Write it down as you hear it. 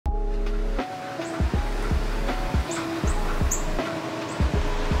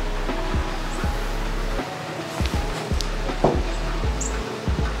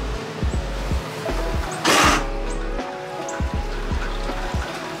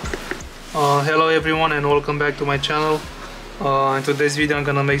Hello everyone and welcome back to my channel. In today's video I'm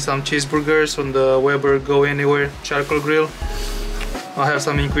gonna make some cheeseburgers on the Weber Go Anywhere charcoal grill. I have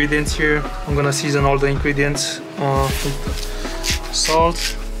some ingredients here. I'm gonna season all the ingredients with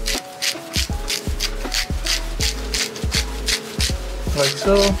salt, like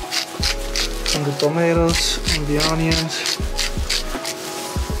so, and the tomatoes and the onions.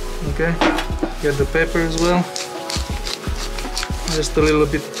 Okay, get the pepper as well, just a little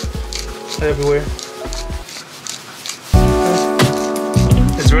bit everywhere.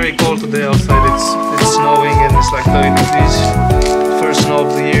 It's very cold today outside. It's snowing and it's like 30 degrees. First snow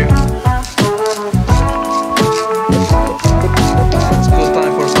of the year. It's a good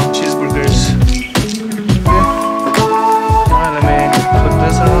time for some cheeseburgers. Okay. Alright, let me put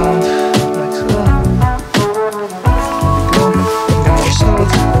this around like so. There we go. Get more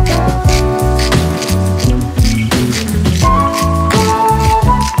salt.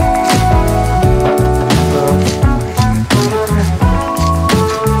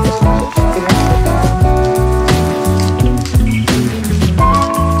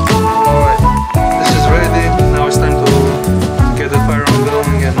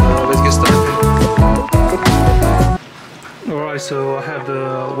 So I have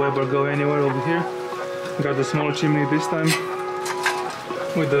the Weber Go Anywhere over here. Got the small chimney this time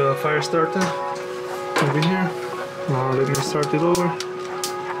with the fire starter over here. Let me start it over.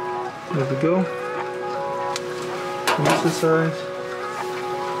 There we go. On this side.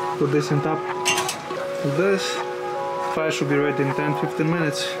 Put this on top of this. Fire should be ready in 10-15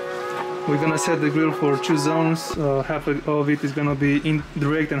 minutes. We're gonna set the grill for 2 zones. Half of it is gonna be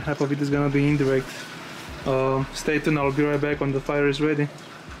direct and half of it is gonna be indirect. Stay tuned, I'll be right back when the fire is ready.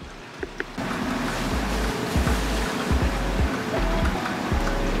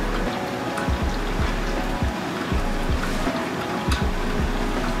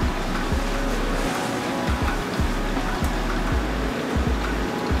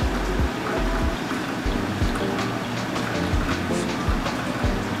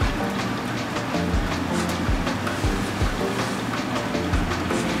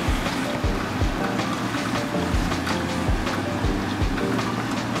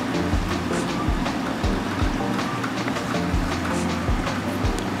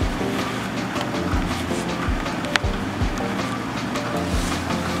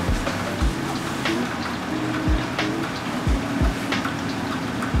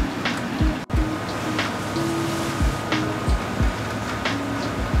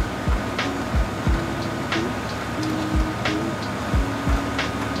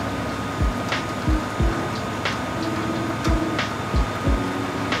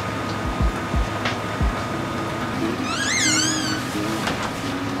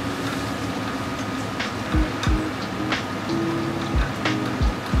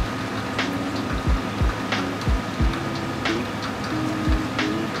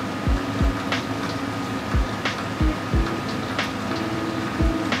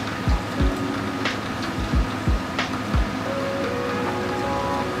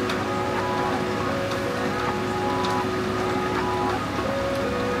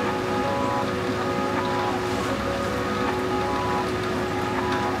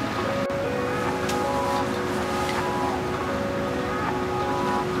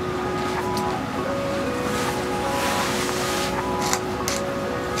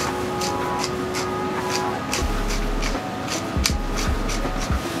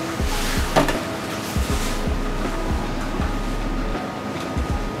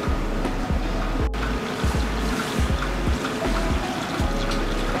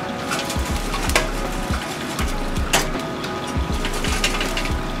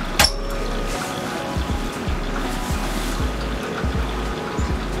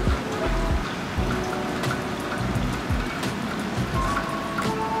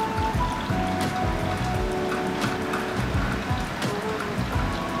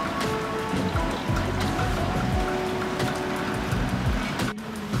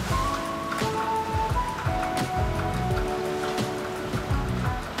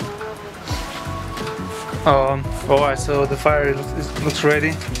 Alright, so the fire looks ready.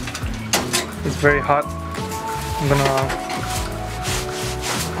 It's very hot. I'm gonna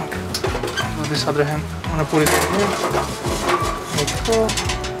do this other hand. I'm gonna put it in here. Like so.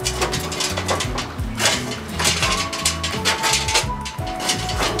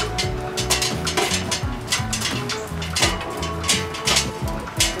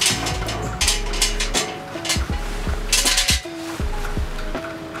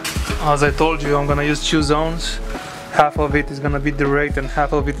 As I told you, I'm gonna use 2 zones. Half of it is gonna be direct and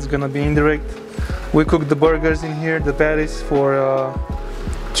half of it is gonna be indirect. We cook the burgers in here, the patties, for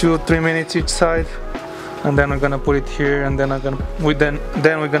 2-3 minutes each side, and then we're gonna put it here, and then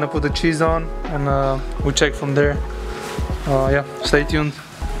we're gonna put the cheese on, and we check from there. Yeah, stay tuned.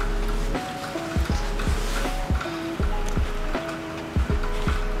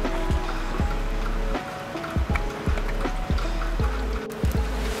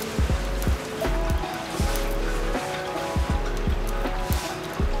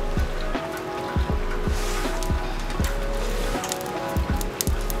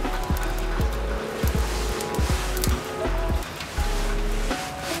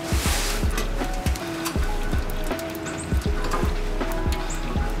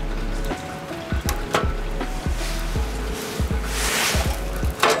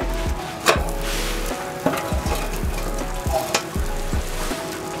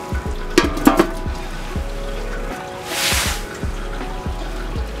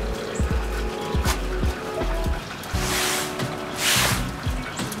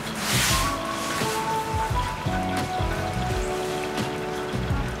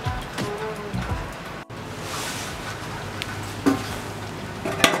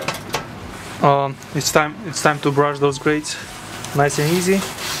 It's time to brush those grates, nice and easy.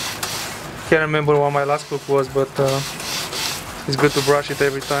 Can't remember what my last cook was, but it's good to brush it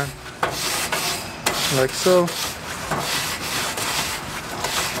every time, like so.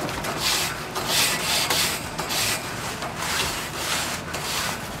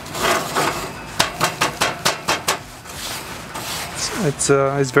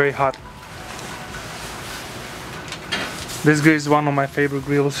 It's very hot. This grill is one of my favorite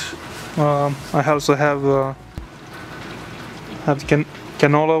grills. I also have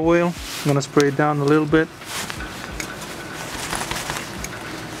canola oil. I'm gonna spray it down a little bit.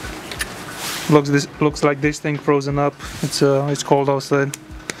 Looks like this thing frozen up. It's cold outside.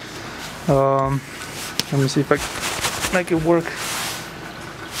 Let me see if I can make it work.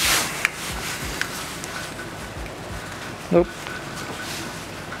 Nope.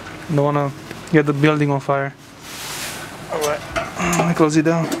 Don't wanna get the building on fire. Alright, let me close it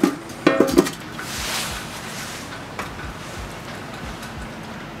down.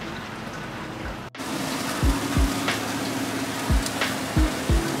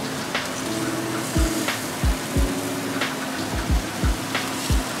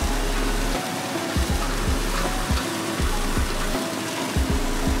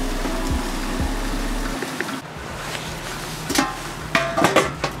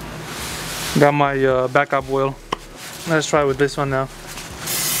 Got my backup oil. Let's try with this one now.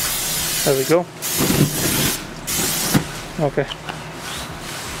 There we go. Okay.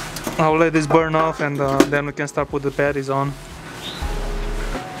 I'll let this burn off, and then we can start put the patties on.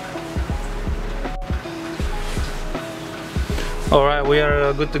 Alright, we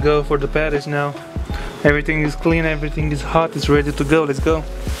are good to go for the patties now. Everything is clean, everything is hot, it's ready to go. Let's go.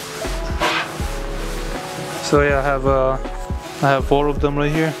 So yeah, I have 4 of them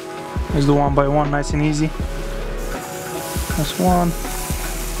right here. Let's do one by one, nice and easy. That's 1,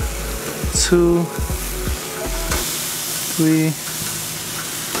 2, 3,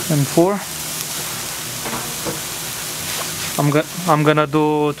 and 4. I'm gonna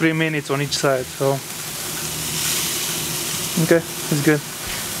do 3 minutes on each side, so okay, it's good.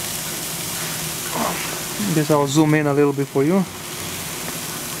 I guess I'll zoom in a little bit for you.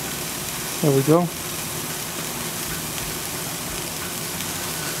 There we go.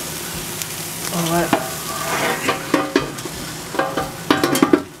 Alright.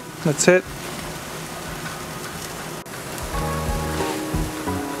 That's it.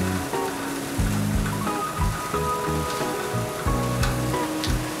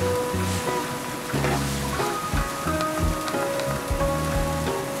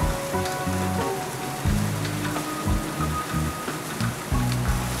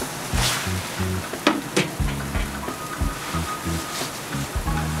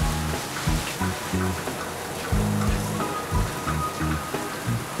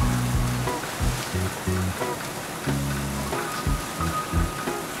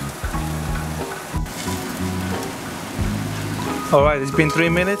 Alright, it's been 3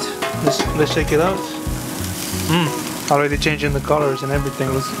 minutes. Let's check it out. Already changing the colors and everything.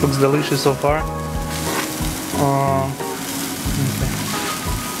 Looks delicious so far. Okay.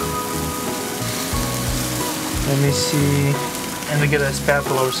 Let me see. Let me get a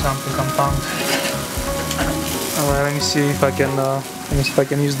spatula or something. I'm pumped. Alright, let me see if I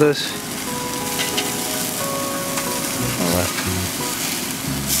can use this. Alright.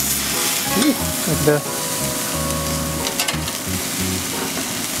 Like that.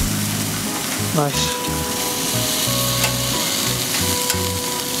 Nice.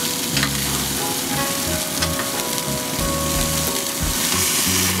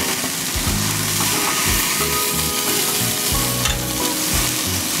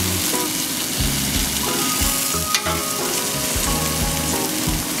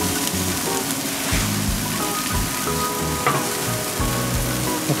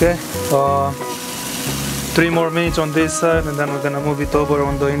 Okay, 3 more minutes on this side, and then we're gonna move it over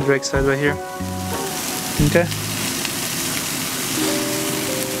on the indirect side right here. Okay.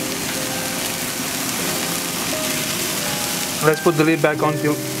 Let's put the lid back on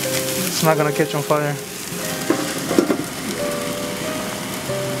till it's not gonna catch on fire.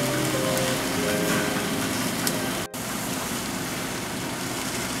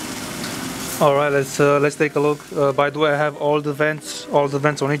 All right, let's take a look. By the way, I have all the vents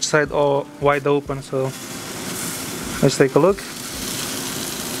on each side all wide open. So let's take a look.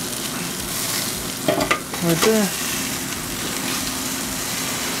 Right there.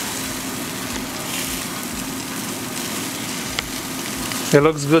 It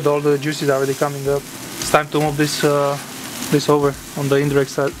looks good. All the juices are already coming up. It's time to move this this over on the indirect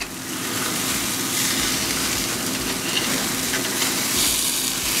side.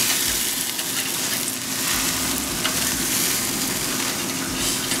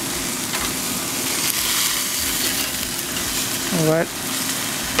 Alright,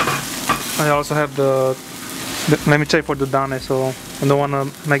 I also have the let me check for the done, so I don't want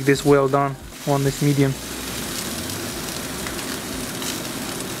to make this well done, I want this medium.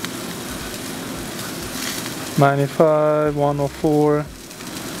 $95, $104,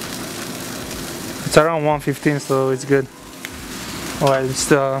 it's around 115, so it's good. Alright,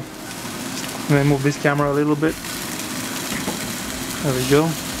 let me move this camera a little bit. There we go.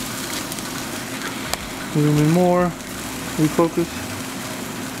 A little bit more. Refocus.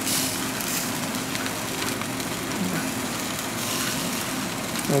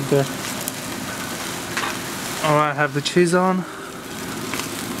 Right there. Alright, I have the cheese on.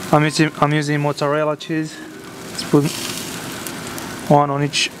 I'm using mozzarella cheese. Let's put one on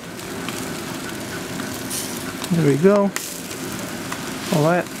each. There we go.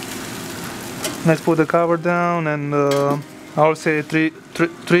 Alright. Let's put the cover down, and I'll say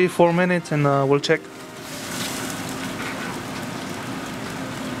 3-4 minutes, and we'll check.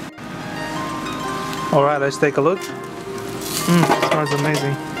 Alright, let's take a look. Smells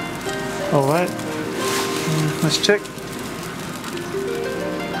amazing. Alright, let's check.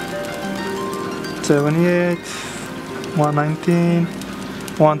 78, 119,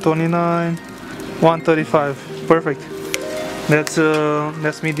 129, 135. Perfect. That's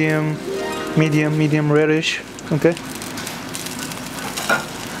medium reddish. Okay.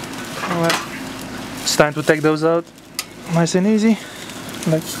 Alright. It's time to take those out. Nice and easy.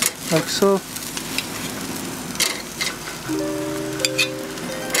 Like so.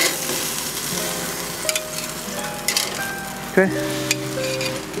 Okay,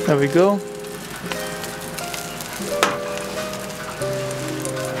 there we go.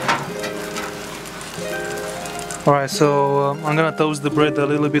 Alright, so I'm gonna toast the bread a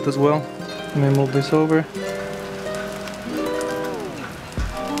little bit as well. Let me move this over.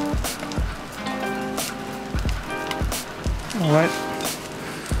 Alright,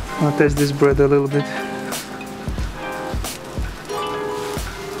 I'll taste this bread a little bit.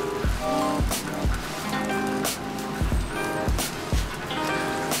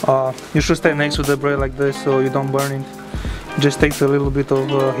 You should stay next to the bread like this so you don't burn it. It just takes a little bit of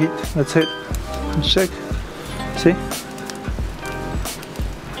heat. That's it. Let's check. See?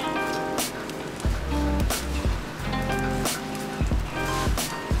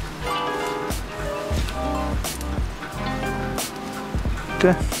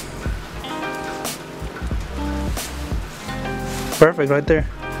 Okay. Perfect right there.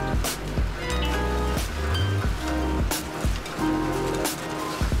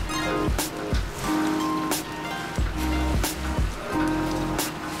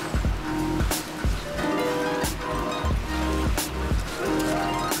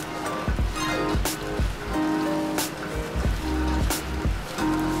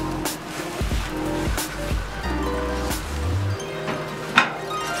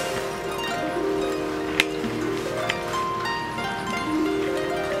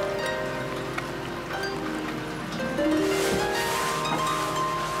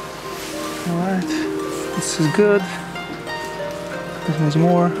 Alright, this is good. This needs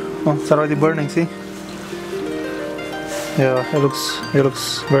more. Oh, it's already burning, see? Yeah, it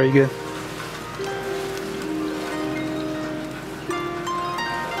looks very good.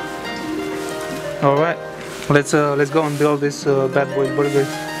 Alright, let's go and build this bad boy burger.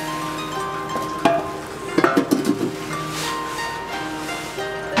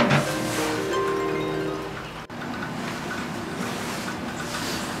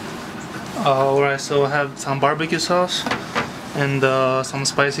 Alright, so I have some barbecue sauce and some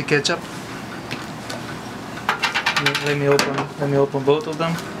spicy ketchup. Let me open both of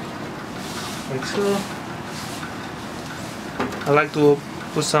them, like so. I like to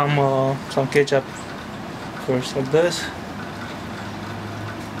put some ketchup first, like this.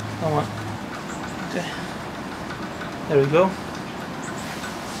 Come on. Okay. There we go.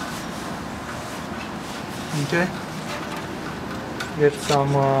 Okay. Get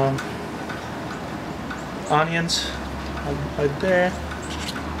some onions right there.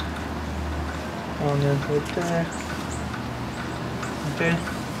 Onions right there. Okay.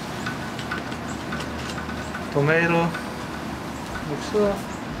 Tomato. Like so.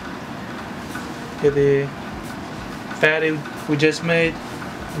 Get the patty we just made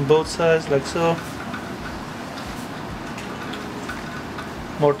on both sides, like so.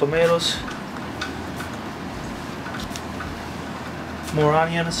 More tomatoes. More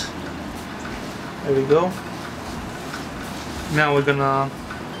onions. There we go. Now we're gonna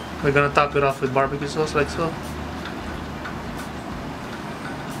top it off with barbecue sauce, like so.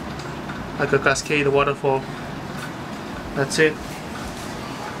 Like a cascade waterfall. That's it.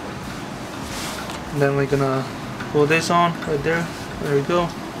 And then we're gonna pull this on right there. There we go.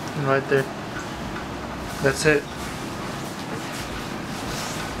 And right there. That's it.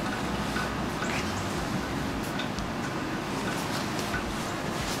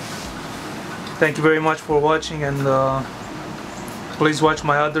 Thank you very much for watching, and please watch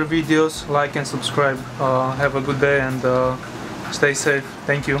my other videos, like and subscribe. Have a good day and stay safe.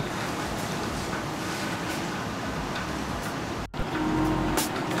 Thank you.